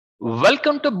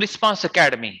Welcome to Blismos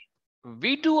Academy.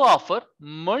 We do offer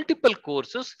multiple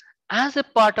courses as a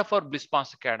part of our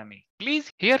Blismos Academy.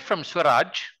 Please hear from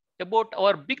Swaraj about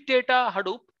our Big Data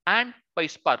Hadoop and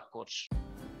PySpark course.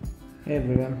 Hey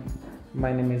everyone,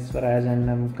 my name is Swaraj and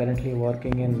I'm currently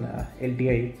working in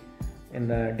LTI in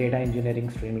the data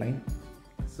engineering streamline.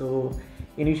 So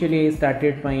initially I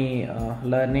started my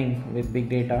learning with big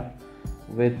data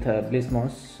with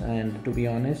Blismos, and to be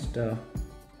honest,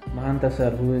 Mahanta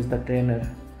sir, who is the trainer,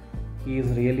 he is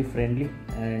really friendly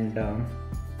and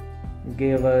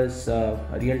gave us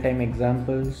real-time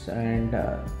examples and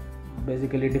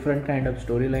basically different kind of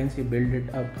storylines. He built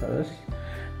it up for us,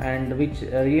 and which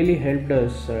really helped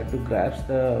us to grasp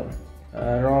the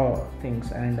raw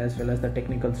things and as well as the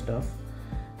technical stuff.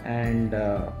 And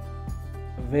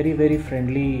very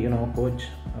friendly coach,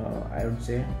 I would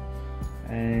say.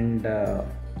 And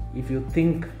if you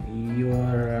think you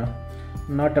are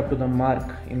not up to the mark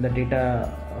in the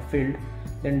data field,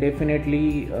 then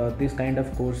definitely this kind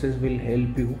of courses will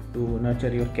help you to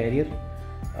nurture your career,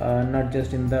 not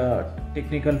just in the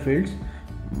technical fields,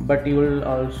 but you will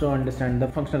also understand the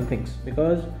functional things,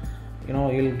 because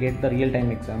you'll get the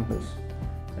real-time examples,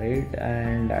 right?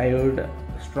 And I would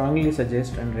strongly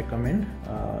suggest and recommend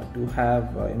to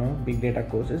have big data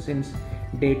courses, since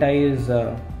data is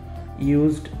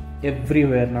used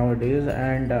everywhere nowadays,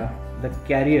 and the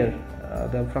career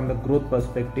from the growth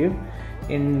perspective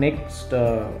in next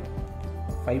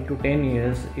 5 to 10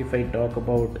 years, if I talk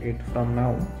about it from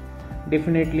now,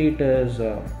 definitely it is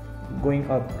going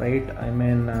up, right? I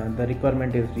mean, the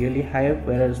requirement is really high,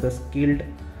 whereas the skilled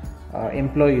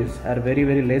employees are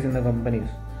very less in the companies,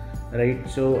 right?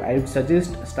 So I would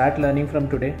suggest start learning from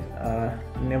today,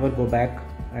 never go back.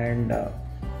 And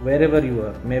wherever you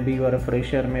are, maybe you are a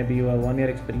fresher, maybe you have 1 year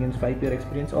experience, 5 year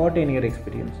experience, or 10-year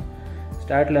experience,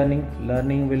 start learning.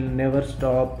 Learning will never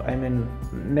stop. I mean,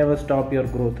 never stop your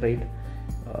growth, right?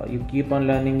 You keep on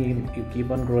learning, you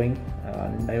keep on growing.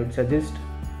 And I would suggest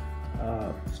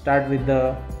start with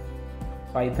the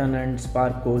Python and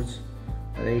Spark course,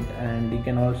 right? And you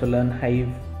can also learn Hive.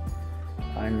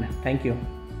 And thank you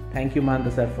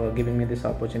Mahanta sir for giving me this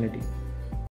opportunity.